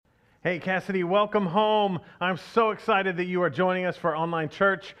Hey Cassidy, welcome home. I'm so excited that you are joining us for online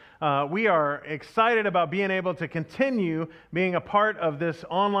church. We are excited about being able to continue being a part of this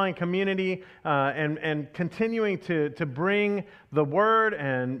online community and continuing to bring the word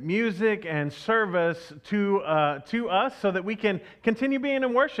and music and service to us so that we can continue being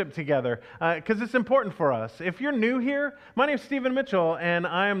in worship together because it's important for us. If you're new here, my name is Stephen Mitchell and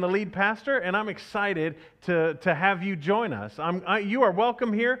I am the lead pastor, and I'm excited to have you join us. You are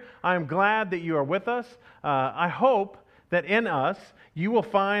welcome here. I'm glad that you are with us. I hope that in us, you will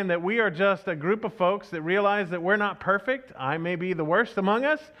find that we are just a group of folks that realize that we're not perfect. I may be the worst among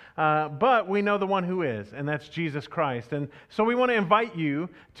us, but we know the one who is, and that's Jesus Christ. And so we want to invite you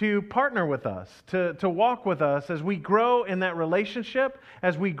to partner with us, to walk with us as we grow in that relationship,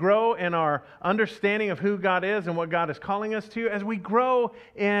 as we grow in our understanding of who God is and what God is calling us to, as we grow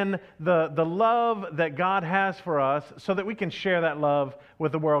in the love that God has for us so that we can share that love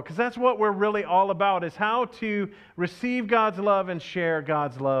with the world. Because that's what we're really all about, is how to receive God's love and share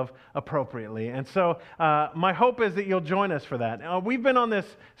God's love appropriately. And so my hope is that you'll join us for that. We've been on this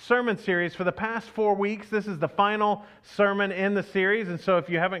sermon series for the past 4 weeks. This is the final sermon in the series. And so if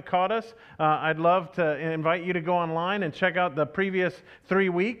you haven't caught us, I'd love to invite you to go online and check out the previous 3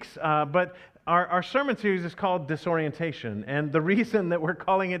 weeks. But our sermon series is called Disorientation, and the reason that we're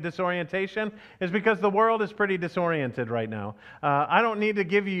calling it Disorientation is because the world is pretty disoriented right now. I don't need to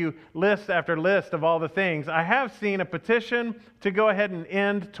give you list after list of all the things. I have seen a petition to go ahead and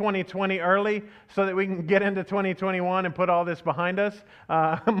end 2020 early so that we can get into 2021 and put all this behind us.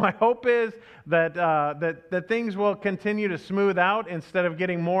 My hope is that things will continue to smooth out instead of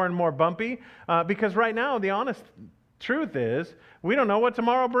getting more and more bumpy, because right now, the honest truth is, we don't know what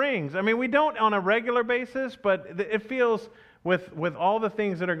tomorrow brings. I mean, we don't on a regular basis, but it feels, with all the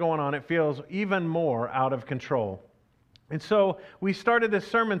things that are going on, it feels even more out of control. And so we started this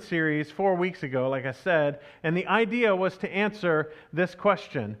sermon series 4 weeks ago, like I said, and the idea was to answer this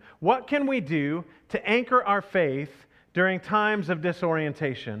question: what can we do to anchor our faith during times of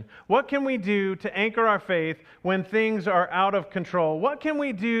disorientation? What can we do to anchor our faith when things are out of control? What can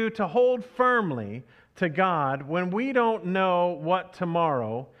we do to hold firmly to God when we don't know what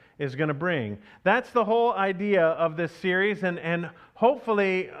tomorrow is going to bring? That's the whole idea of this series, and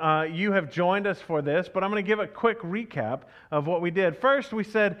hopefully you have joined us for this, but I'm going to give a quick recap of what we did. First, we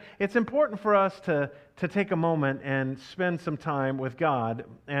said it's important for us to take a moment and spend some time with God,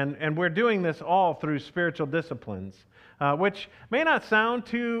 and we're doing this all through spiritual disciplines. Which may not sound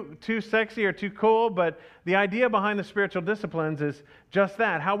too sexy or too cool, but the idea behind the spiritual disciplines is just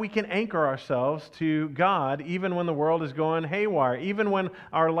that: how we can anchor ourselves to God even when the world is going haywire, even when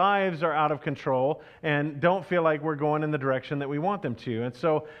our lives are out of control and don't feel like we're going in the direction that we want them to. And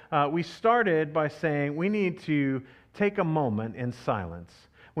so we started by saying we need to take a moment in silence.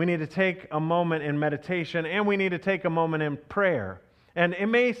 We need to take a moment in meditation, and we need to take a moment in prayer. And it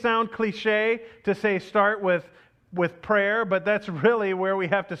may sound cliche to say start with prayer, but that's really where we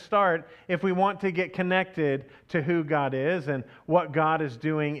have to start if we want to get connected to who God is and what God is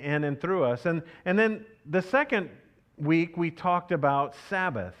doing in and through us. And then the second week we talked about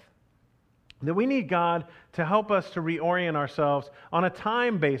Sabbath, that we need God to help us to reorient ourselves on a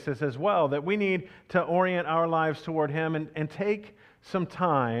time basis as well, that we need to orient our lives toward Him and take some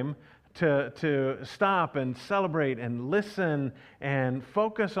time to stop and celebrate and listen and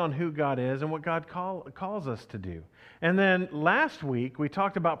focus on who God is and what God calls us to do. And then last week, we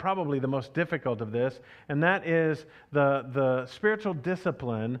talked about probably the most difficult of this, and that is the spiritual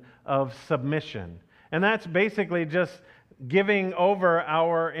discipline of submission. And that's basically just giving over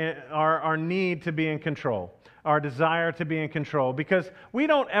our need to be in control, our desire to be in control, because we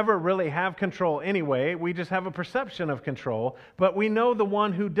don't ever really have control anyway. We just have a perception of control, but we know the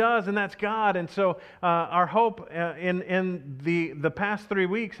one who does, and that's God. And so our hope in the past 3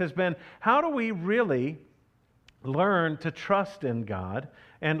 weeks has been, how do we really learn to trust in God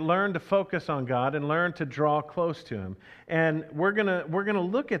and learn to focus on God and learn to draw close to Him? And we're gonna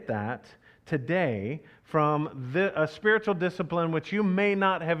look at that today from a spiritual discipline which you may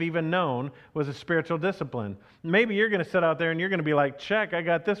not have even known was a spiritual discipline. Maybe you're going to sit out there and you're going to be like, check, I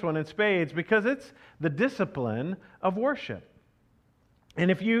got this one in spades, because it's the discipline of worship. And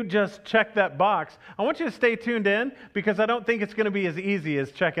if you just check that box, I want you to stay tuned in, because I don't think it's going to be as easy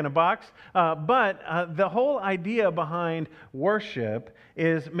as checking a box. But the whole idea behind worship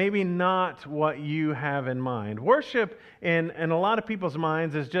is maybe not what you have in mind. Worship in a lot of people's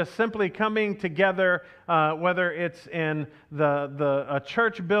minds is just simply coming together, whether it's in a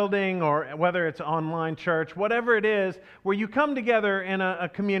church building or whether it's online church, whatever it is, where you come together in a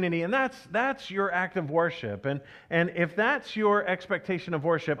community, and that's your act of worship. And if that's your expectation definition of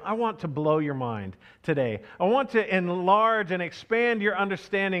worship, I want to blow your mind today. I want to enlarge and expand your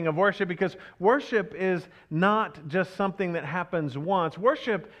understanding of worship, because worship is not just something that happens once.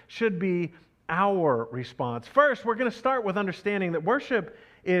 Worship should be our response. First, we're going to start with understanding that worship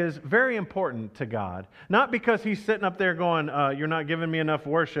is very important to God. Not because He's sitting up there going, you're not giving me enough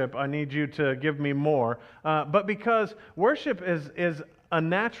worship, I need you to give me more, but because worship is a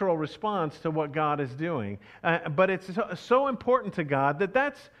natural response to what God is doing. But it's so important to God that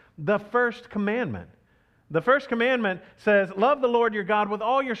that's the first commandment. The first commandment says, love the Lord your God with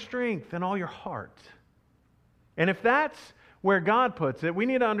all your strength and all your heart. And if that's where God puts it, we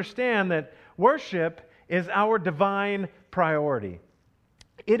need to understand that worship is our divine priority.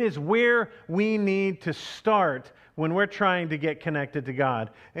 It is where we need to start when we're trying to get connected to God.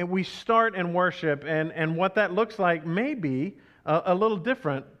 And we start in worship, and what that looks like may be a little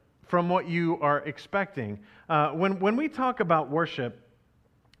different from what you are expecting. When we talk about worship,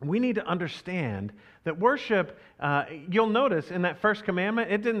 we need to understand that worship, you'll notice in that first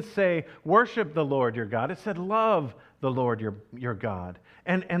commandment, it didn't say worship the Lord your God. It said love the Lord your God.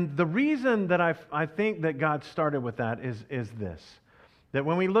 And the reason that I think that God started with that is this. That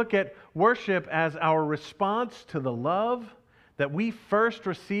when we look at worship as our response to the love that we first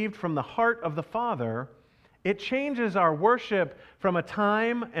received from the heart of the Father, it changes our worship from a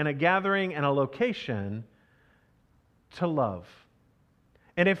time and a gathering and a location to love.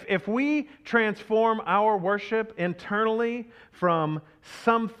 And if we transform our worship internally from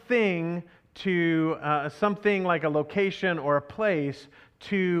something to something like a location or a place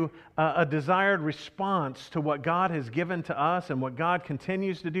to a desired response to what God has given to us and what God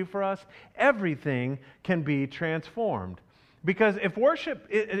continues to do for us, everything can be transformed. Because if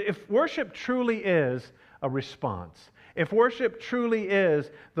worship truly is a response, if worship truly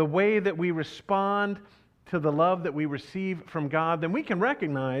is the way that we respond to the love that we receive from God, then we can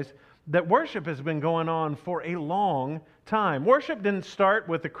recognize that worship has been going on for a long time. Worship didn't start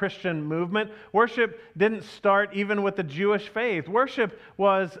with the Christian movement. Worship didn't start even with the Jewish faith. Worship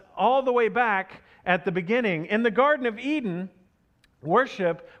was all the way back at the beginning. In the Garden of Eden,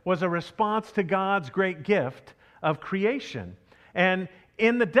 worship was a response to God's great gift of creation. And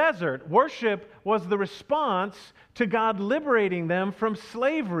in the desert, worship was the response to God liberating them from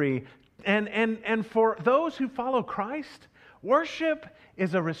slavery. And for those who follow Christ, worship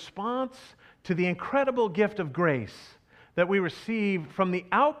is a response to the incredible gift of grace that we receive from the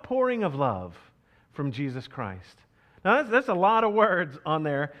outpouring of love from Jesus Christ. Now, that's a lot of words on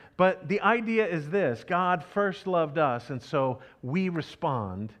there, but the idea is this: God first loved us, and so we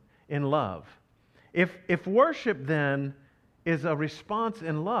respond in love. If worship then is a response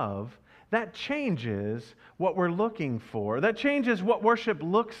in love, that changes what we're looking for. That changes what worship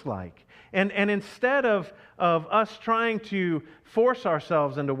looks like. And instead of us trying to force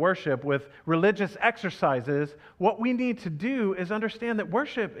ourselves into worship with religious exercises, what we need to do is understand that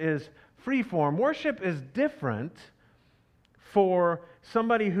worship is freeform. Worship is different for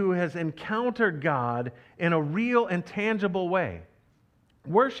somebody who has encountered God in a real and tangible way.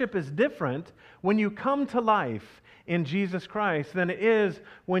 Worship is different when you come to life in Jesus Christ than it is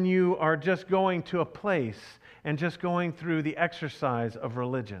when you are just going to a place and just going through the exercise of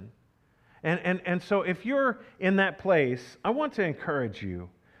religion. And so if you're in that place, I want to encourage you.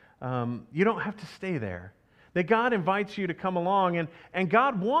 You don't have to stay there. That God invites you to come along, and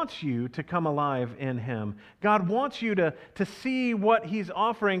God wants you to come alive in Him. God wants you to see what He's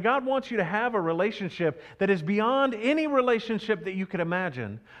offering. God wants you to have a relationship that is beyond any relationship that you could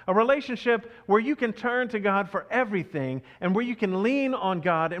imagine. A relationship where you can turn to God for everything, and where you can lean on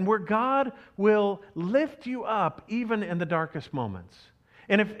God, and where God will lift you up even in the darkest moments.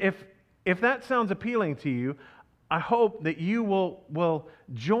 And if that sounds appealing to you, I hope that you will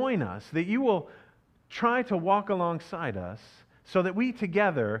join us, that you will try to walk alongside us so that we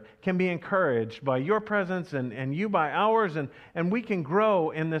together can be encouraged by your presence and you by ours, and we can grow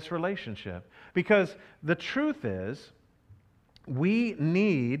in this relationship. Because the truth is, we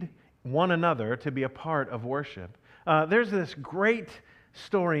need one another to be a part of worship. There's this great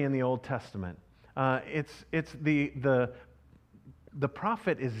story in the Old Testament. It's the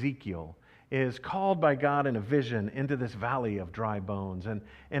prophet Ezekiel is called by God in a vision into this valley of dry bones.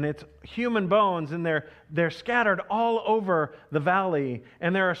 And it's human bones, and they're scattered all over the valley,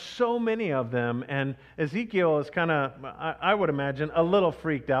 and there are so many of them. And Ezekiel is kind of, I would imagine, a little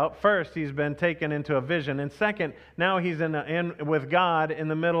freaked out. First, he's been taken into a vision, and second, now he's in with God in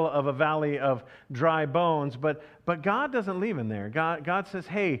the middle of a valley of dry bones. But God doesn't leave him there. God says,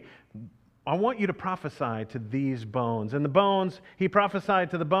 hey, I want you to prophesy to these bones. And the bones, he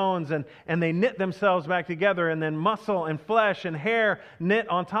prophesied to the bones, and they knit themselves back together, and then muscle and flesh and hair knit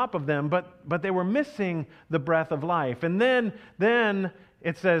on top of them, but they were missing the breath of life. And then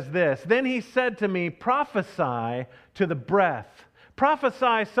it says this, then he said to me, prophesy to the breath.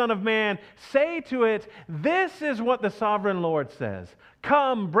 Prophesy, Son of Man, say to it, this is what the sovereign Lord says.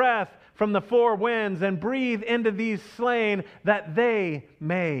 Come, breath from the four winds, and breathe into these slain, that they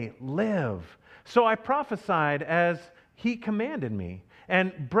may live. So I prophesied as he commanded me,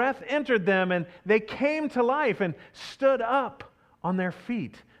 and breath entered them, and they came to life and stood up on their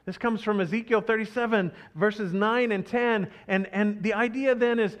feet. This comes from Ezekiel 37, verses 9 and 10, and the idea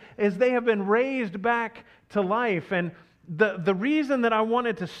then is they have been raised back to life. And the reason that I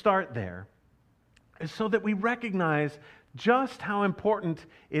wanted to start there is so that we recognize just how important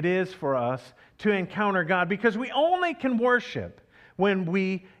it is for us to encounter God, because we only can worship when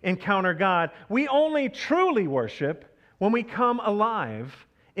we encounter God. We only truly worship when we come alive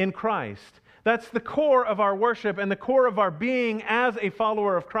in Christ. That's the core of our worship, and the core of our being as a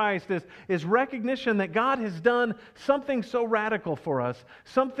follower of Christ is recognition that God has done something so radical for us,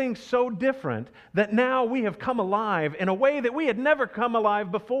 something so different, that now we have come alive in a way that we had never come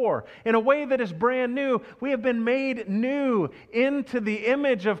alive before, in a way that is brand new. We have been made new into the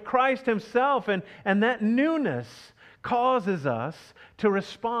image of Christ himself, and that newness causes us to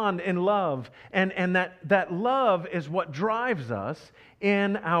respond in love, and that love is what drives us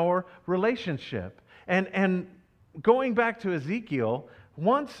in our relationship. And going back to Ezekiel,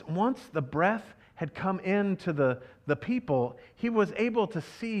 once the breath had come into the people, he was able to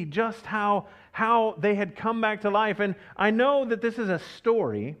see just how they had come back to life. And I know that this is a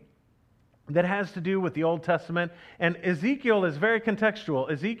story that has to do with the Old Testament, and Ezekiel is very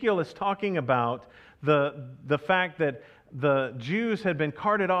contextual. Ezekiel is talking about the fact that the Jews had been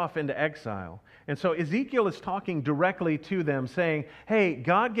carted off into exile. And so Ezekiel is talking directly to them, saying, hey,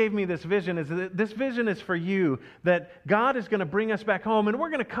 God gave me this vision. This vision is for you, that God is going to bring us back home, and we're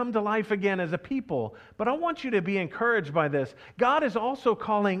going to come to life again as a people. But I want you to be encouraged by this. God is also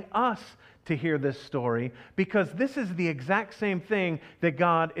calling us to hear this story, because this is the exact same thing that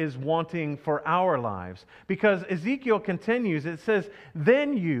God is wanting for our lives. Because Ezekiel continues, it says,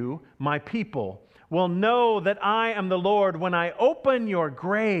 then you, my people, will know that I am the Lord when I open your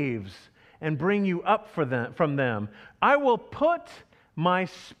graves and bring you up from them. I will put my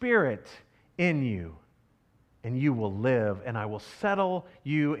spirit in you, and you will live, and I will settle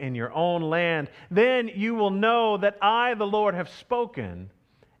you in your own land. Then you will know that I, the Lord, have spoken,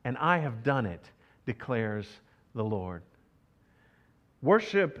 and I have done it, declares the Lord.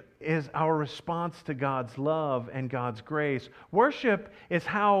 Worship is our response to God's love and God's grace. Worship is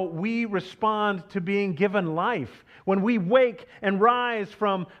how we respond to being given life. When we wake and rise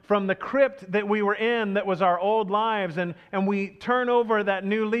from the crypt that we were in, that was our old lives, and we turn over that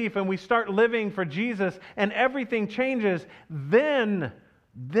new leaf and we start living for Jesus, and everything changes, then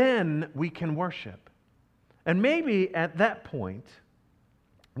we can worship. And maybe at that point,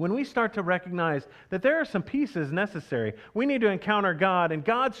 when we start to recognize that there are some pieces necessary, we need to encounter God, and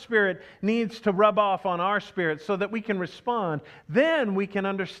God's Spirit needs to rub off on our spirit so that we can respond, then we can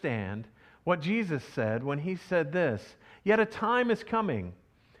understand what Jesus said when he said this, yet a time is coming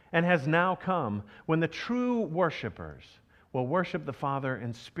and has now come when the true worshipers will worship the Father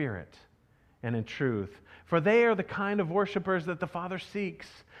in spirit and in truth. For they are the kind of worshipers that the Father seeks.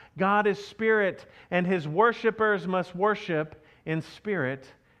 God is spirit, and his worshipers must worship in spirit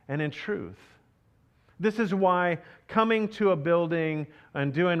and in truth. This is why coming to a building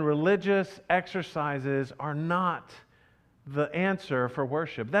and doing religious exercises are not the answer for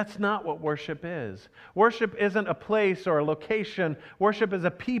worship. That's not what worship is. Worship isn't a place or a location. Worship is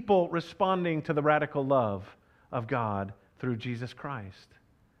a people responding to the radical love of God through Jesus Christ.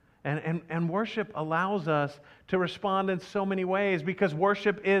 And worship allows us to respond in so many ways, because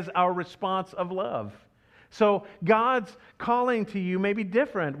worship is our response of love. So God's calling to you may be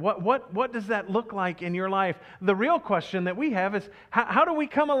different. What does that look like in your life? The real question that we have is, how do we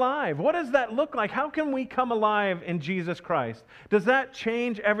come alive? What does that look like? How can we come alive in Jesus Christ? Does that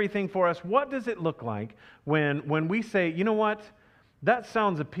change everything for us? What does it look like when we say, you know what, that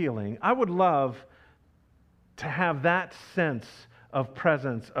sounds appealing. I would love to have that sense of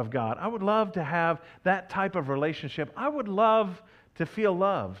presence of God. I would love to have that type of relationship. I would love to feel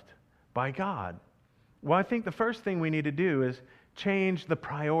loved by God. Well, I think the first thing we need to do is change the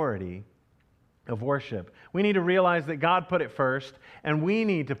priority of worship. We need to realize that God put it first, and we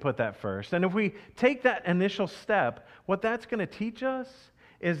need to put that first. And if we take that initial step, what that's going to teach us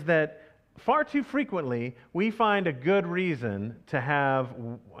is that far too frequently, we find a good reason to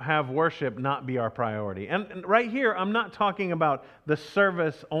have worship not be our priority. And right here, I'm not talking about the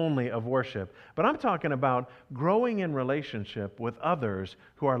service only of worship, but I'm talking about growing in relationship with others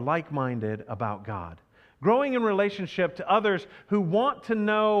who are like-minded about God. Growing in relationship to others who want to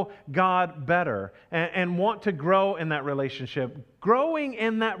know God better and want to grow in that relationship. Growing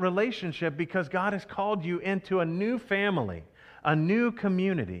in that relationship because God has called you into a new family, a new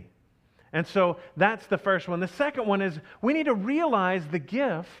community. And so that's the first one. The second one is we need to realize the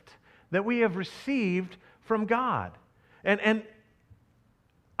gift that we have received from God. And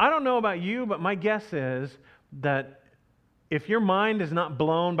I don't know about you, but my guess is that if your mind is not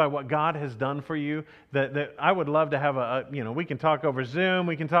blown by what God has done for you, that I would love to have we can talk over Zoom,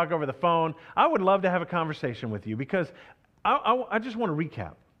 we can talk over the phone. I would love to have a conversation with you because I just want to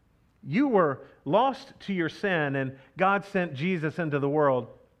recap. You were lost to your sin, and God sent Jesus into the world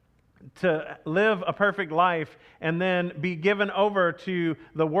to live a perfect life and then be given over to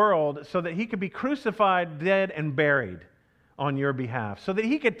the world so that he could be crucified, dead, and buried on your behalf, so that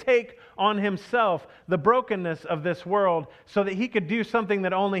he could take on himself the brokenness of this world so that he could do something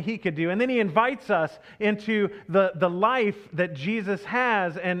that only he could do. And then he invites us into the life that Jesus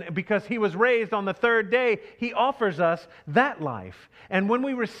has, and because he was raised on the third day, he offers us that life. And when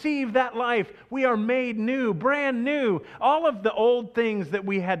we receive that life, we are made new, brand new. All of the old things that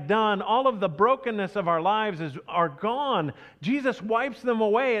we had done, all of the brokenness of our lives are gone. Jesus wipes them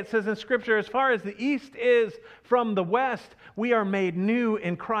away. It says in Scripture, as far as the east is from the west, we are made new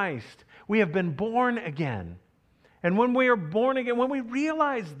in Christ. We have been born again. And when we are born again, when we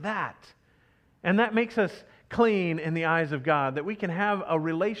realize that, and that makes us clean in the eyes of God, that we can have a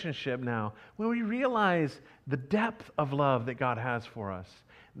relationship now, when we realize the depth of love that God has for us,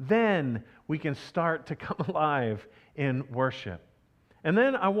 then we can start to come alive in worship. And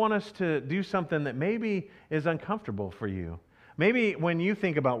then I want us to do something that maybe is uncomfortable for you. Maybe when you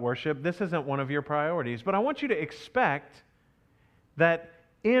think about worship, this isn't one of your priorities, but I want you to expect that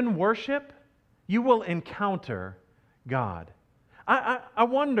in worship, you will encounter God. I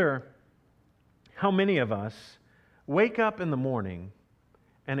wonder how many of us wake up in the morning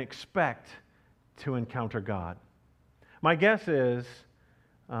and expect to encounter God. My guess is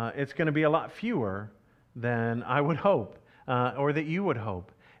it's going to be a lot fewer than I would hope, or that you would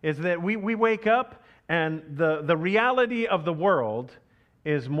hope, is that we wake up and the reality of the world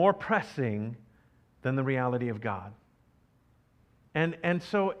is more pressing than the reality of God. And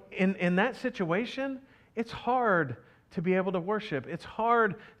so in that situation, it's hard to be able to worship. It's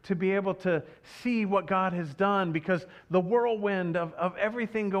hard to be able to see what God has done because the whirlwind of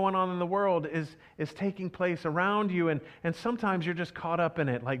everything going on in the world is taking place around you. And sometimes you're just caught up in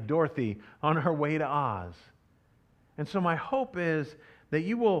it like Dorothy on her way to Oz. And so my hope is that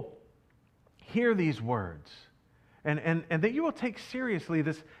you will hear these words and that you will take seriously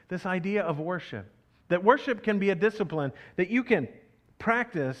this idea of worship. That worship can be a discipline that you can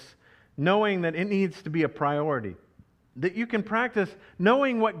practice knowing that it needs to be a priority. That you can practice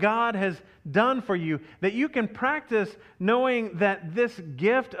knowing what God has done for you. That you can practice knowing that this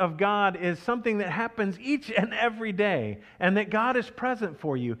gift of God is something that happens each and every day. And that God is present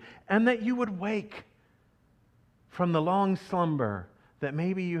for you. And that you would wake from the long slumber that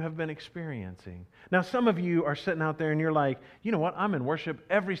maybe you have been experiencing. Now, some of you are sitting out there and you're like, you know what, I'm in worship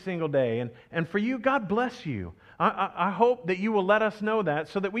every single day. And for you, God bless you. I hope that you will let us know that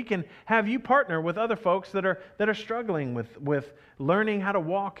so that we can have you partner with other folks that are struggling with learning how to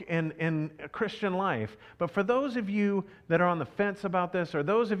walk in a Christian life. But for those of you that are on the fence about this, or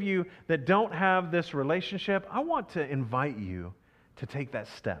those of you that don't have this relationship, I want to invite you to take that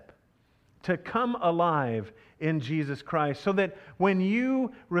step. To come alive in Jesus Christ so that when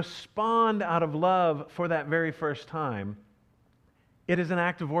you respond out of love for that very first time, it is an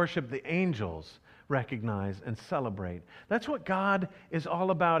act of worship the angels recognize and celebrate. That's what God is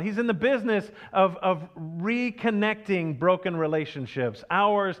all about. He's in the business of reconnecting broken relationships,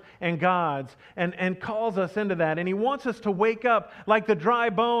 ours and God's, and calls us into that. And He wants us to wake up like the dry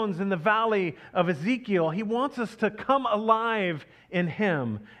bones in the valley of Ezekiel. He wants us to come alive in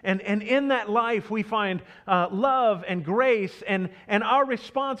Him. And in that life we find love and grace, and our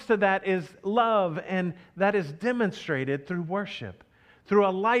response to that is love, and that is demonstrated through worship. Through a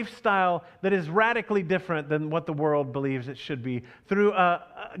lifestyle that is radically different than what the world believes it should be. Through a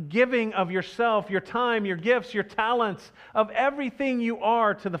giving of yourself, your time, your gifts, your talents, of everything you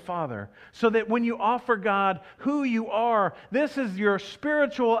are to the Father. So that when you offer God who you are, this is your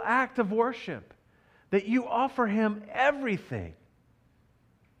spiritual act of worship. That you offer Him everything.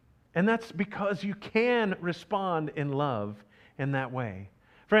 And that's because you can respond in love in that way.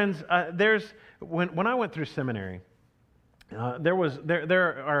 Friends, when I went through seminary,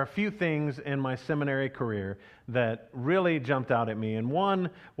 there are a few things in my seminary career that really jumped out at me, and one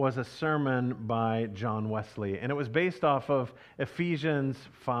was a sermon by John Wesley, and it was based off of Ephesians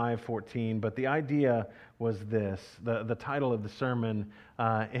 5:14. But the idea was this: the title of the sermon,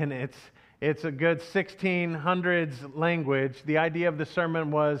 and it's a good 1600s language. The idea of the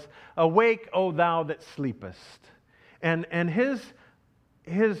sermon was, "Awake, O thou that sleepest," and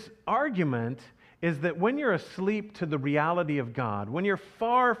his argument is that when you're asleep to the reality of God, when you're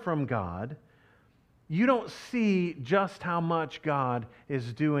far from God, you don't see just how much God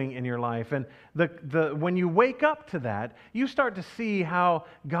is doing in your life. And when you wake up to that, you start to see how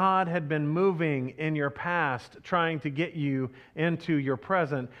God had been moving in your past, trying to get you into your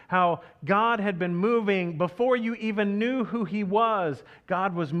present. How God had been moving before you even knew who He was.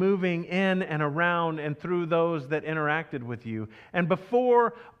 God was moving in and around and through those that interacted with you. And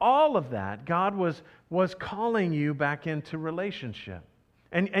before all of that, God was calling you back into relationship.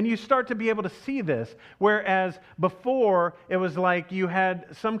 And you start to be able to see this, whereas before it was like you had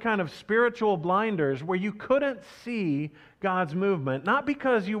some kind of spiritual blinders where you couldn't see God's movement, not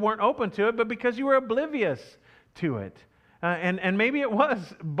because you weren't open to it, but because you were oblivious to it. And maybe it was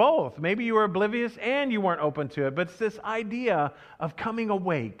both. Maybe you were oblivious and you weren't open to it, but it's this idea of coming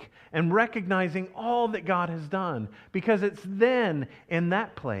awake and recognizing all that God has done, because it's then in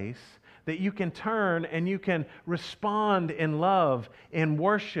that place that you can turn and you can respond in love, in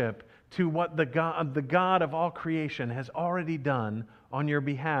worship to what the God of all creation has already done on your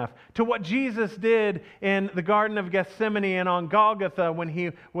behalf. To what Jesus did in the Garden of Gethsemane and on Golgotha when He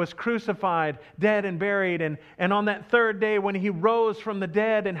was crucified, dead and buried, and on that third day when He rose from the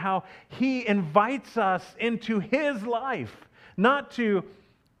dead, and how He invites us into His life, not to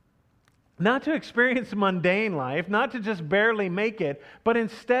experience mundane life, not to just barely make it, but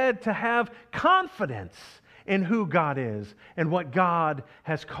instead to have confidence in who God is and what God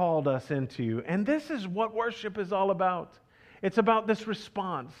has called us into. And this is what worship is all about. It's about this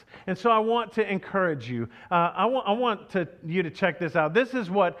response. And so I want to encourage you. I want you to check this out. This is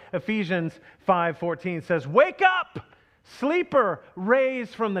what Ephesians 5:14 says. "Wake up, sleeper,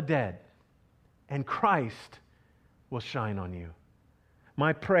 raise from the dead, and Christ will shine on you."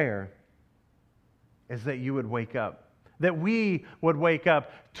 My prayer is that you would wake up, that we would wake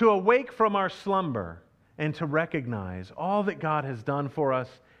up, to awake from our slumber and to recognize all that God has done for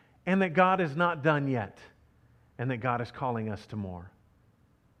us, and that God is not done yet, and that God is calling us to more.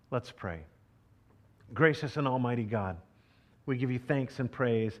 Let's pray. Gracious and almighty God, we give you thanks and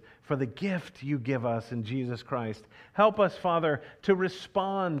praise for the gift you give us in Jesus Christ. Help us, Father, to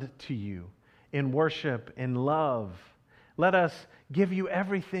respond to you in worship, in love. Let us give you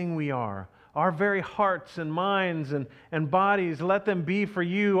everything we are. Our very hearts and minds and bodies, let them be for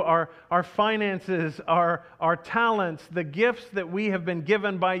you. Our finances, our talents, the gifts that we have been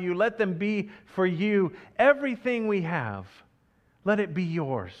given by you, let them be for you. Everything we have, let it be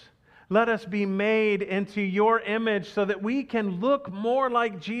yours. Let us be made into your image so that we can look more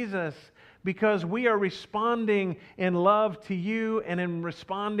like Jesus, because we are responding in love to you and in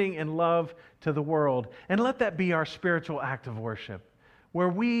responding in love to the world. And let that be our spiritual act of worship, where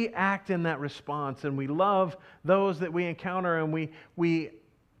we act in that response and we love those that we encounter and we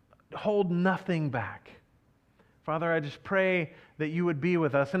hold nothing back. Father, I just pray that you would be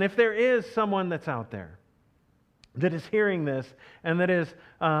with us. And if there is someone that's out there that is hearing this and that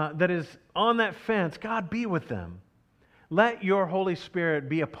is on that fence, God, be with them. Let your Holy Spirit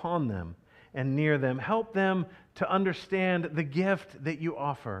be upon them and near them. Help them to understand the gift that you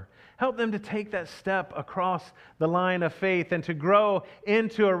offer. Help them to take that step across the line of faith and to grow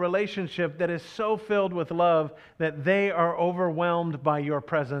into a relationship that is so filled with love that they are overwhelmed by your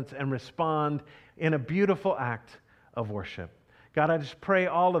presence and respond in a beautiful act of worship. God, I just pray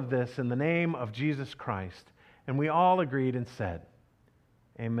all of this in the name of Jesus Christ. And we all agreed and said,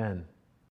 Amen.